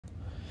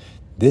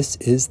This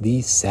is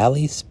the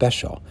Sally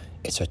Special.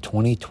 It's a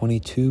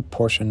 2022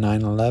 Porsche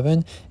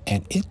 911,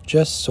 and it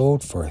just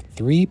sold for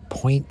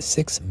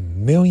 $3.6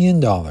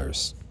 million.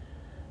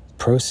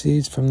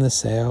 Proceeds from the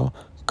sale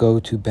go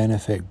to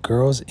benefit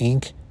Girls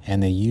Inc.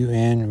 and the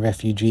UN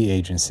Refugee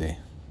Agency.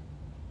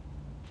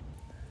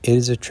 It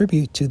is a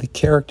tribute to the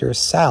character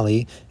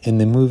Sally in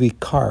the movie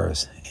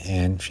Cars,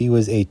 and she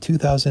was a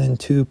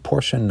 2002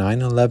 Porsche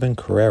 911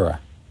 Carrera.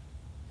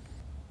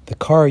 The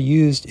car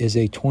used is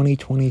a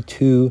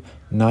 2022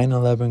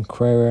 911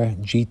 Carrera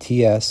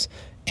GTS,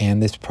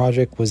 and this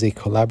project was a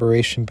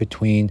collaboration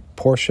between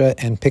Porsche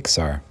and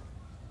Pixar.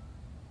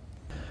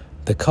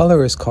 The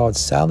color is called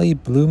Sally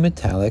Blue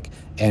Metallic,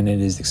 and it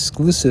is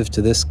exclusive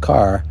to this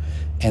car,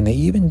 and they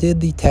even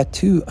did the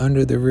tattoo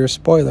under the rear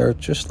spoiler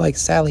just like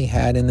Sally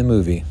had in the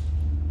movie.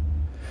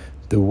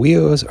 The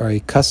wheels are a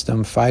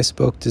custom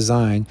 5-spoke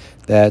design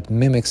that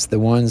mimics the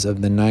ones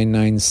of the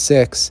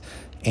 996,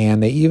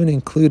 and they even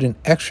include an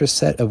extra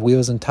set of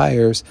wheels and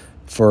tires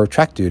for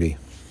track duty.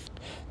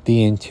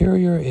 The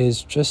interior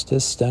is just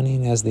as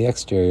stunning as the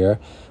exterior,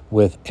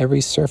 with every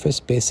surface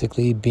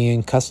basically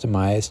being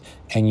customized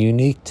and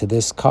unique to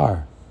this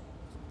car.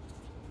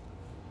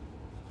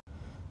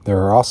 There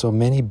are also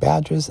many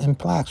badges and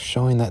plaques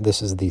showing that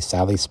this is the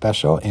Sally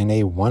Special and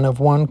a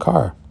one-of-one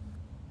car.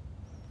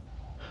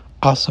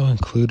 Also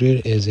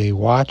included is a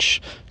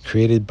watch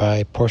created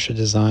by Porsche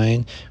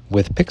Design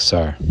with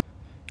Pixar.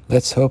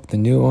 Let's hope the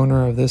new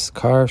owner of this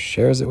car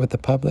shares it with the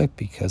public,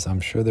 because I'm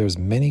sure there's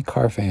many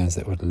car fans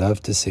that would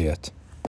love to see it.